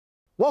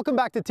Welcome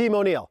back to Team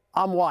O'Neill.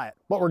 I'm Wyatt.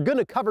 What we're going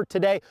to cover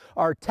today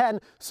are 10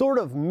 sort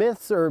of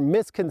myths or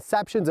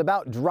misconceptions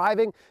about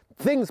driving,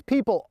 things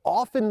people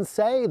often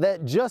say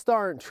that just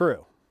aren't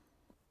true.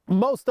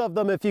 Most of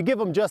them, if you give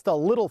them just a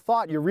little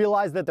thought, you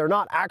realize that they're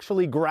not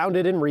actually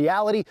grounded in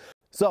reality.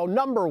 So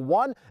number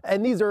one,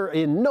 and these are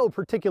in no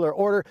particular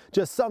order,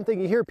 just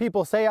something you hear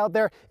people say out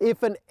there: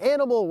 if an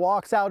animal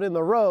walks out in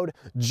the road,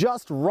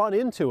 just run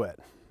into it.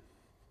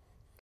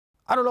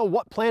 I don't know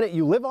what planet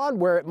you live on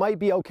where it might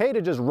be okay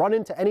to just run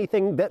into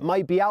anything that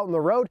might be out in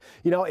the road.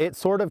 You know, it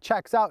sort of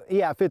checks out,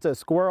 yeah, if it's a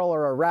squirrel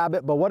or a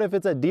rabbit, but what if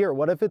it's a deer?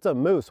 What if it's a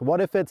moose?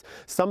 What if it's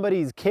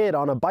somebody's kid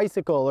on a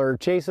bicycle or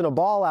chasing a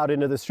ball out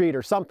into the street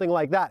or something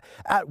like that?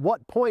 At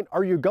what point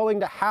are you going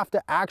to have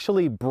to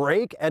actually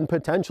brake and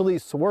potentially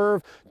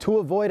swerve to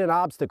avoid an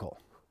obstacle?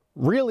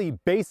 Really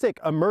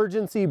basic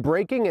emergency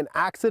braking and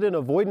accident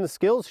avoidance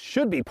skills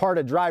should be part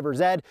of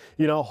driver's ed.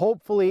 You know,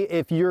 hopefully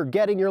if you're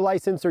getting your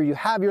license or you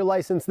have your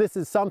license, this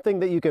is something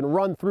that you can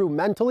run through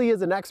mentally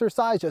as an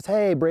exercise. Just,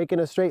 hey, brake in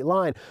a straight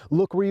line,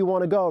 look where you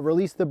want to go,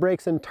 release the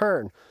brakes and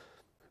turn.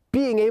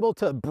 Being able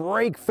to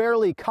brake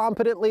fairly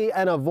competently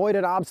and avoid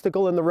an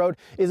obstacle in the road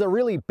is a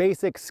really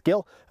basic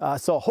skill.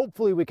 So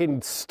hopefully we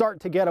can start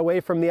to get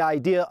away from the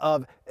idea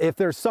of if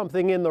there's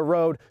something in the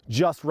road,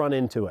 just run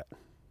into it.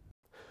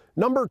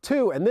 Number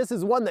two, and this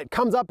is one that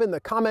comes up in the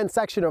comment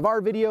section of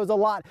our videos a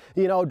lot,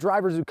 you know,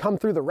 drivers who come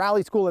through the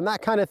rally school and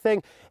that kind of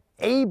thing: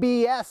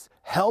 ABS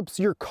helps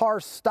your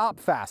car stop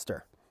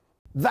faster.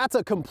 That's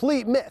a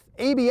complete myth.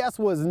 ABS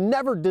was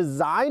never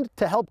designed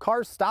to help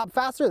cars stop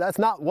faster. That's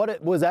not what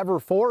it was ever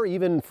for,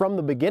 even from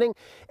the beginning.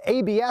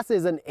 ABS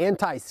is an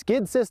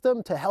anti-skid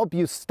system to help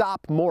you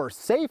stop more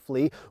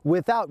safely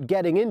without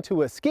getting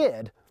into a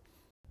skid.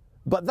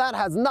 But that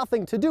has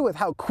nothing to do with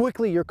how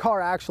quickly your car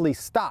actually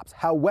stops,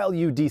 how well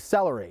you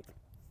decelerate.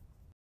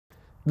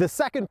 The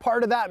second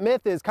part of that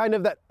myth is kind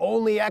of that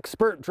only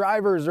expert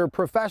drivers or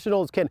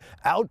professionals can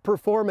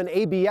outperform an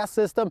ABS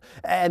system,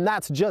 and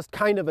that's just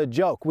kind of a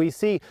joke. We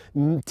see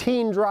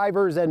teen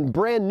drivers and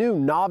brand new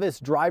novice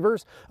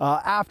drivers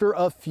after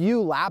a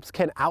few laps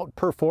can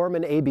outperform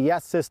an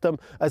ABS system,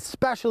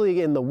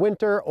 especially in the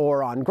winter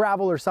or on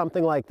gravel or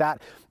something like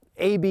that.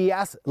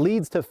 ABS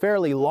leads to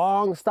fairly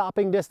long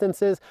stopping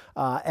distances,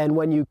 and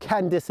when you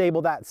can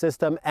disable that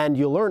system and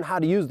you learn how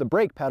to use the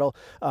brake pedal,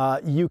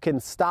 you can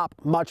stop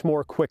much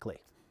more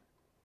quickly.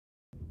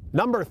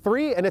 Number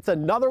three, and it's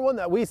another one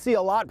that we see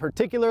a lot,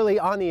 particularly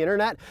on the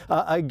internet,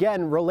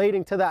 again,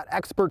 relating to that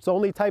experts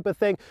only type of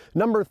thing.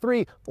 Number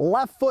three,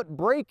 left foot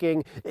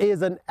braking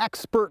is an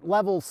expert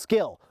level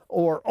skill,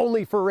 or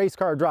only for race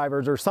car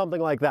drivers or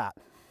something like that.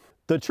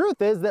 The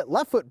truth is that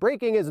left foot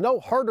braking is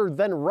no harder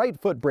than right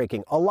foot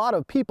braking. A lot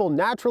of people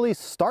naturally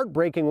start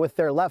braking with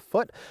their left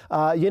foot,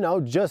 you know,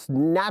 just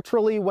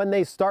naturally when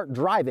they start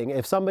driving.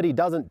 If somebody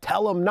doesn't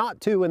tell them not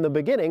to in the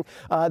beginning,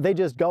 they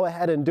just go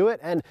ahead and do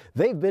it, and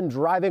they've been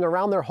driving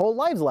around their whole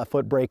lives left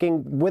foot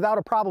braking without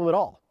a problem at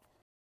all.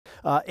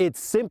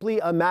 It's simply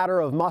a matter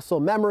of muscle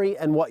memory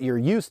and what you're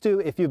used to.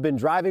 If you've been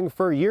driving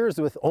for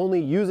years with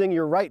only using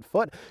your right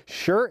foot,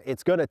 sure,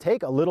 it's going to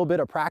take a little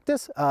bit of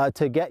practice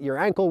to get your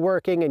ankle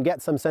working and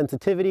get some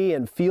sensitivity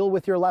and feel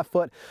with your left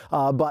foot,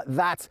 but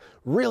that's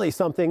really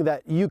something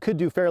that you could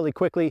do fairly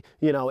quickly.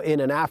 You know, in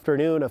an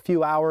afternoon, a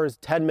few hours,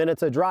 10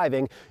 minutes of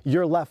driving,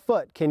 your left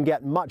foot can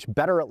get much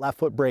better at left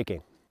foot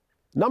braking.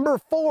 Number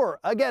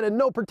four, again, in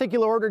no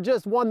particular order,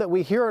 just one that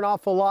we hear an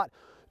awful lot: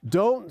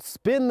 don't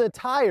spin the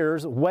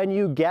tires when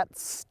you get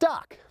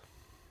stuck.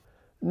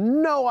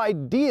 No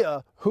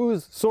idea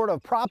who's sort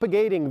of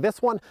propagating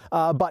this one,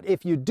 but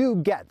if you do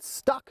get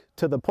stuck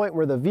to the point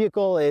where the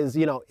vehicle is,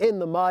 you know, in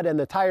the mud and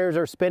the tires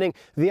are spinning,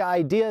 the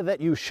idea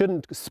that you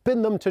shouldn't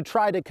spin them to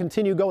try to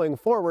continue going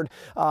forward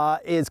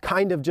is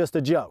kind of just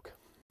a joke.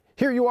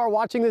 Here you are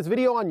watching this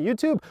video on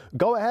YouTube.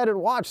 Go ahead and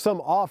watch some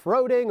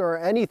off-roading or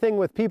anything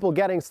with people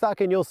getting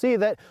stuck, and you'll see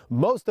that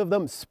most of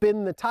them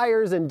spin the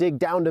tires and dig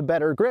down to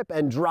better grip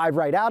and drive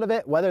right out of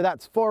it, whether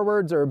that's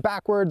forwards or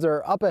backwards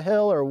or up a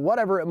hill or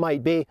whatever it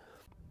might be.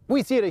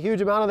 We see it a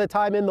huge amount of the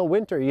time in the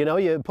winter. You know,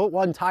 you put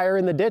one tire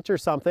in the ditch or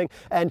something,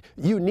 and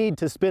you need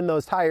to spin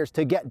those tires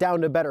to get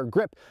down to better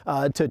grip,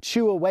 to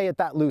chew away at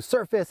that loose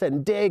surface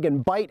and dig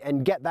and bite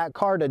and get that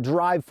car to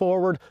drive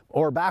forward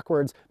or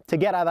backwards to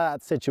get out of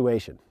that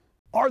situation.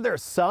 Are there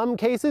some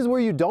cases where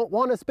you don't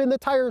want to spin the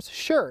tires?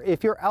 Sure,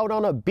 if you're out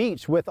on a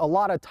beach with a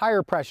lot of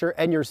tire pressure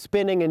and you're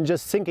spinning and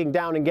just sinking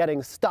down and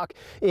getting stuck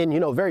in, you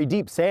know, very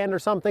deep sand or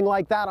something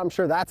like that, I'm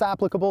sure that's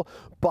applicable.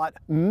 But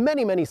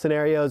many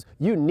scenarios,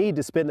 you need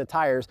to spin the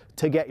tires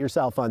to get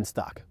yourself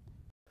unstuck.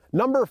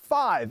 Number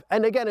five,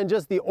 and again, in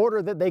just the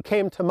order that they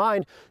came to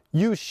mind,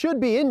 you should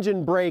be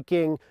engine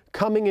braking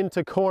coming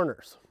into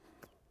corners.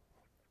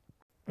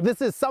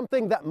 This is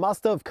something that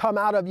must have come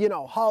out of, you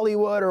know,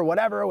 Hollywood or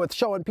whatever, with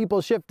showing people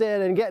shifting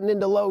and getting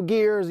into low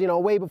gears, you know,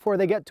 way before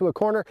they get to a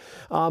corner.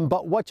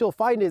 But what you'll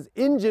find is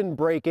engine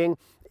braking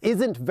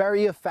isn't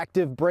very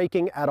effective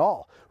braking at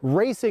all.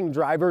 Racing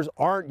drivers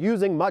aren't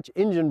using much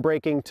engine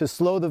braking to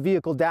slow the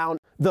vehicle down.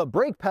 The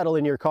brake pedal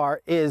in your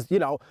car is, you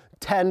know,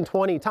 10,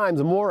 20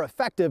 times more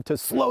effective to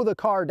slow the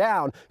car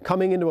down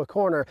coming into a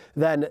corner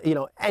than,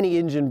 any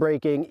engine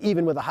braking,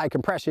 even with a high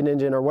compression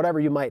engine or whatever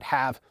you might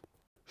have.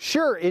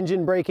 Sure,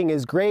 engine braking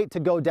is great to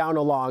go down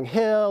a long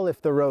hill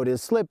if the road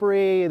is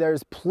slippery.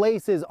 There's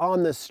places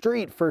on the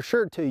street for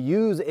sure to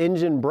use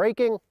engine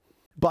braking,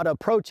 but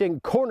approaching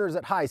corners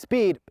at high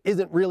speed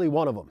isn't really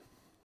one of them.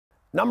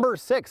 Number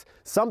 6,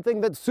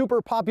 something that's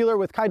super popular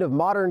with kind of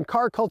modern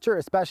car culture,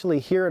 especially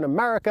here in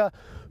America,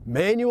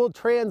 manual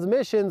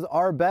transmissions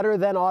are better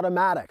than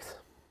automatics.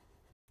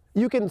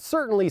 You can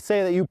certainly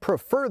say that you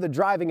prefer the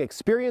driving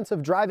experience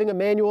of driving a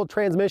manual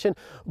transmission,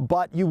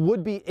 but you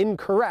would be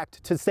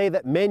incorrect to say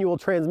that manual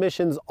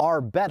transmissions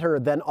are better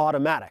than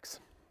automatics.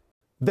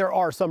 There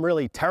are some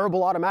really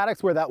terrible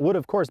automatics where that would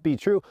of course be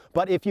true,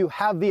 but if you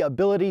have the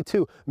ability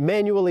to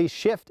manually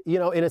shift,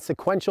 in a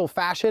sequential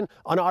fashion,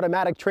 an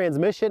automatic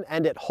transmission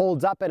and it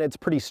holds up and it's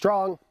pretty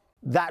strong,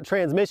 that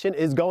transmission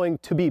is going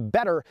to be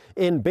better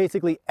in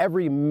basically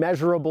every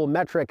measurable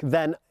metric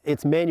than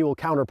its manual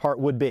counterpart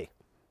would be.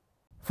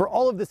 For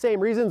all of the same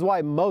reasons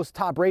why most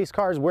top race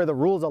cars, where the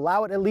rules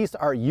allow it at least,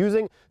 are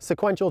using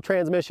sequential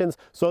transmissions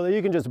so that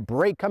you can just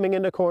brake coming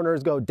into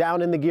corners, go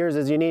down in the gears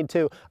as you need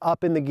to,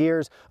 up in the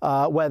gears,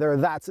 whether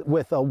that's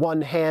with a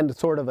one hand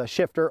sort of a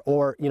shifter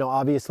or,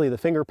 obviously the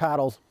finger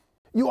paddles.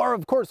 You are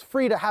of course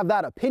free to have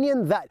that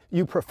opinion that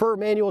you prefer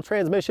manual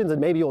transmissions and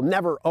maybe you'll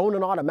never own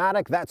an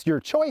automatic. That's your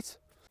choice.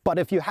 But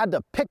if you had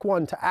to pick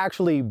one to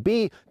actually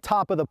be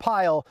top of the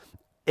pile,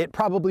 it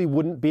probably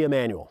wouldn't be a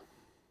manual.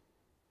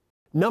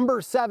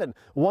 Number 7,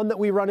 one that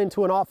we run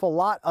into an awful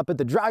lot up at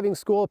the driving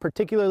school,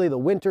 particularly the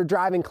winter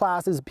driving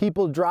classes,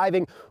 people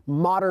driving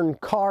modern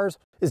cars,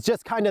 is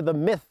just kind of the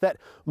myth that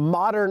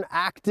modern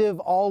active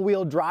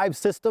all-wheel drive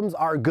systems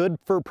are good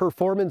for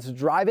performance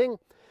driving.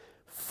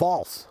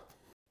 False.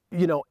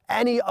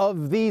 Any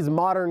of these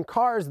modern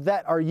cars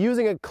that are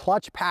using a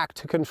clutch pack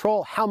to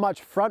control how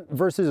much front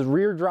versus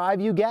rear drive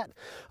you get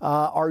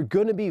are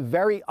going to be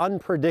very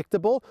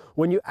unpredictable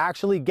when you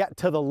actually get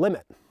to the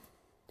limit.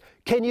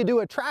 Can you do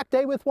a track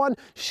day with one?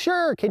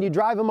 Sure. Can you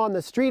drive them on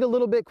the street a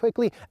little bit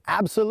quickly?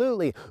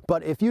 Absolutely.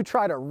 But if you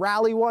try to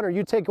rally one or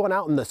you take one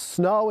out in the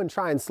snow and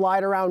try and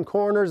slide around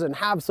corners and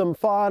have some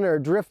fun or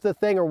drift the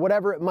thing or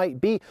whatever it might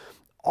be,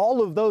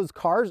 all of those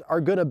cars are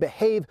going to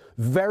behave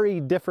very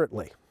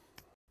differently.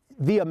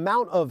 The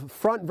amount of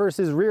front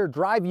versus rear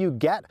drive you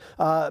get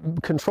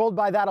controlled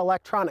by that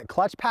electronic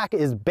clutch pack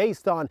is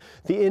based on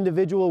the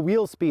individual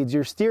wheel speeds,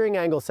 your steering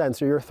angle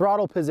sensor, your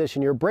throttle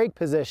position, your brake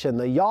position,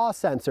 the yaw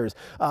sensors,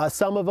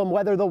 some of them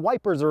whether the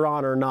wipers are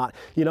on or not.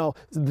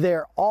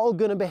 They're all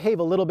going to behave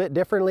a little bit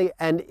differently,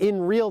 and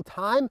in real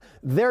time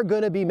they're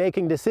going to be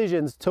making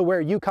decisions to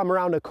where you come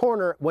around a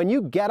corner. When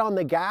you get on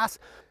the gas,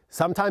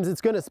 sometimes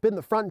it's going to spin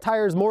the front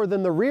tires more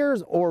than the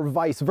rears or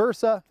vice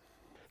versa.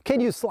 Can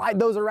you slide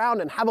those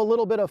around and have a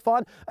little bit of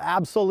fun?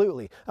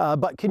 Absolutely.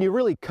 But can you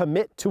really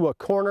commit to a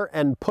corner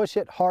and push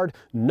it hard?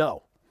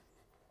 No.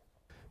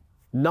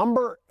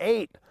 Number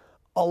 8,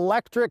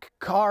 electric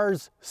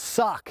cars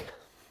suck.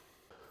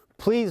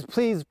 Please,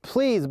 please,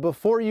 please,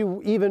 before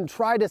you even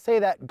try to say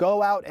that,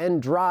 go out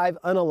and drive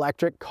an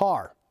electric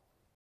car.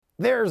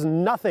 There's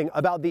nothing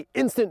about the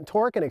instant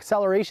torque and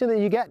acceleration that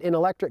you get in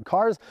electric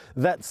cars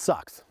that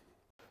sucks.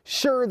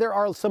 Sure, there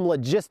are some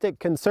logistic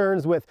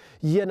concerns with,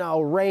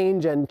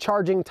 range and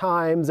charging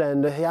times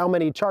and how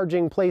many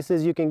charging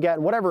places you can get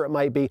and whatever it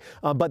might be,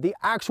 but the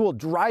actual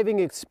driving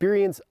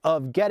experience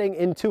of getting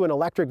into an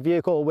electric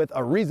vehicle with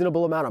a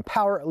reasonable amount of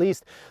power at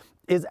least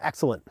is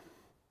excellent.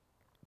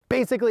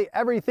 Basically,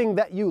 everything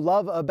that you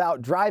love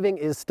about driving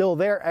is still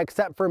there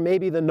except for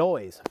maybe the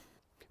noise.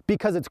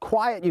 Because it's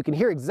quiet, you can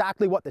hear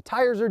exactly what the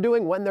tires are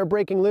doing when they're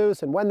breaking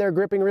loose and when they're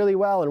gripping really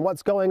well and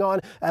what's going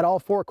on at all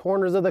 4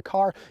 corners of the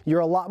car. You're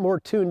a lot more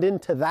tuned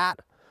into that.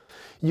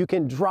 You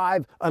can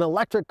drive an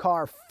electric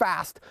car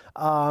fast,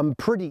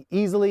 pretty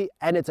easily,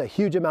 and it's a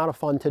huge amount of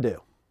fun to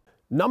do.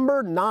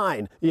 Number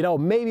 9,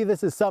 maybe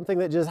this is something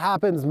that just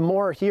happens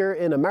more here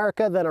in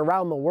America than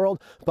around the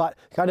world, but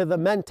kind of the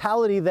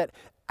mentality that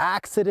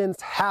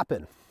accidents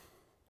happen.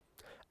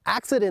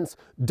 Accidents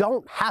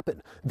don't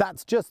happen.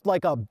 That's just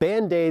like a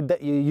Band-Aid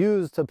that you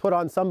use to put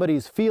on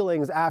somebody's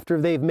feelings after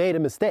they've made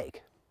a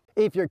mistake.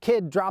 If your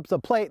kid drops a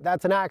plate,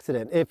 that's an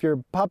accident. If your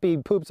puppy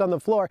poops on the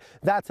floor,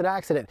 that's an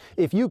accident.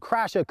 If you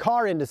crash a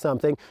car into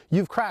something,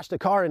 you've crashed a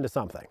car into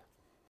something.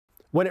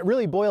 When it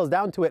really boils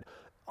down to it,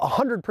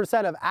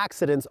 100% of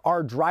accidents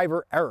are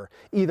driver error.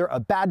 Either a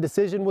bad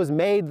decision was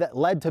made that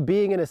led to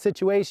being in a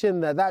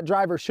situation that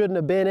driver shouldn't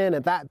have been in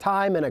at that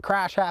time and a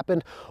crash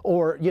happened,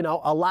 or,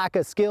 a lack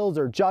of skills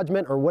or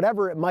judgment or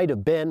whatever it might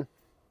have been.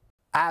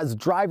 As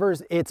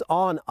drivers, it's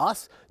on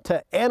us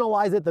to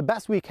analyze it the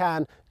best we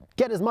can,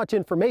 get as much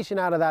information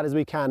out of that as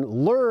we can,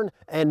 learn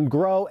and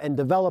grow and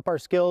develop our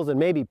skills and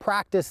maybe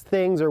practice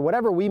things or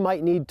whatever we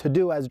might need to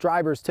do as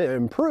drivers to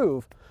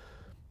improve.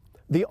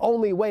 The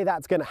only way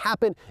that's going to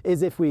happen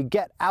is if we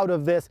get out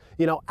of this,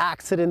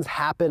 accidents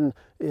happen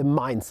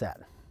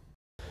mindset.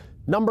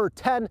 Number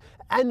 10,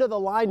 end of the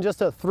line, just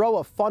to throw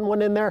a fun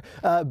one in there,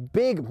 a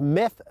big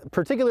myth,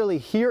 particularly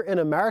here in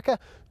America,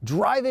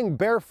 driving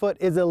barefoot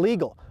is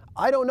illegal.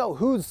 I don't know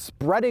who's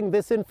spreading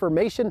this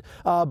information,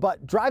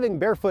 but driving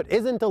barefoot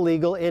isn't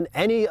illegal in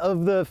any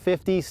of the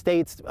 50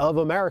 states of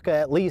America,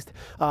 at least.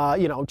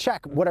 You know,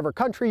 check whatever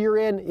country you're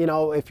in. You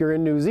know, if you're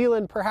in New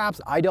Zealand, perhaps,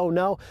 I don't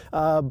know.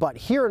 But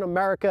here in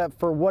America,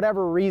 for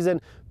whatever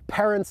reason,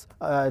 parents,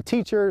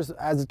 teachers,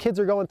 as kids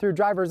are going through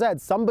driver's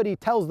ed, somebody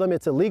tells them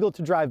it's illegal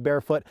to drive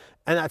barefoot,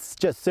 and that's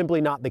just simply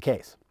not the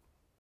case.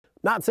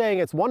 Not saying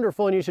it's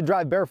wonderful and you should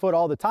drive barefoot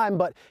all the time,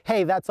 but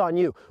hey, that's on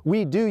you.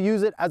 We do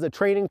use it as a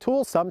training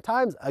tool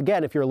sometimes.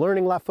 Again, if you're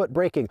learning left foot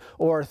braking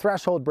or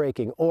threshold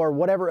braking or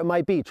whatever it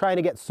might be, trying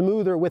to get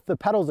smoother with the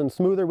pedals and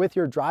smoother with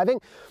your driving,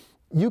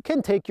 you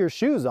can take your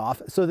shoes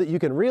off so that you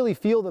can really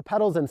feel the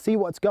pedals and see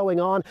what's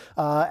going on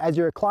as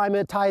you're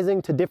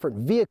acclimatizing to different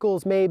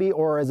vehicles maybe,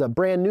 or as a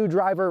brand new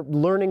driver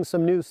learning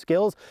some new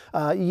skills.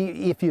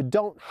 If you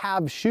don't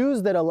have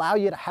shoes that allow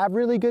you to have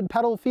really good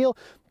pedal feel,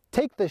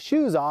 take the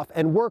shoes off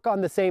and work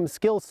on the same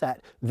skill set,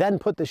 then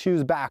put the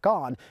shoes back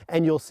on,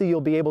 and you'll see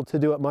you'll be able to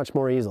do it much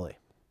more easily.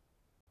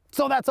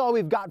 So that's all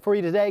we've got for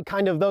you today,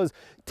 kind of those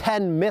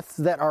 10 myths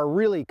that are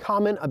really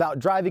common about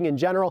driving in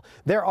general.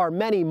 There are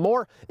many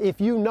more. If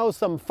you know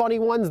some funny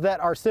ones that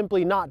are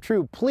simply not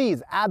true,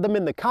 please add them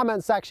in the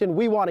comment section.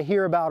 We want to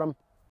hear about them.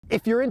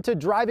 If you're into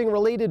driving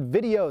related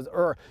videos,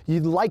 or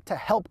you'd like to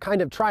help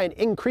kind of try and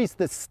increase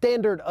the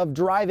standard of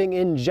driving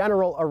in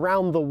general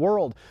around the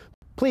world,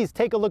 please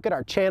take a look at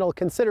our channel,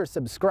 consider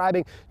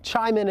subscribing,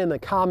 chime in the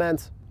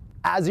comments.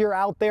 As you're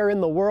out there in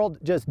the world,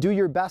 just do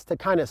your best to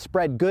kind of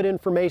spread good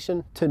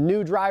information to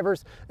new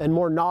drivers and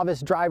more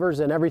novice drivers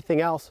and everything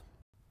else.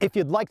 If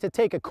you'd like to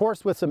take a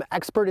course with some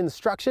expert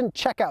instruction,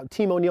 check out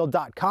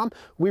teamoneil.com.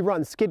 We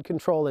run skid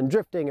control and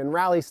drifting and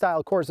rally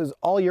style courses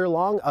all year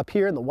long up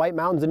here in the White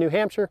Mountains of New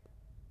Hampshire.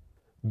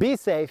 Be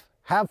safe,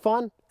 have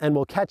fun, and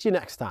we'll catch you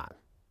next time.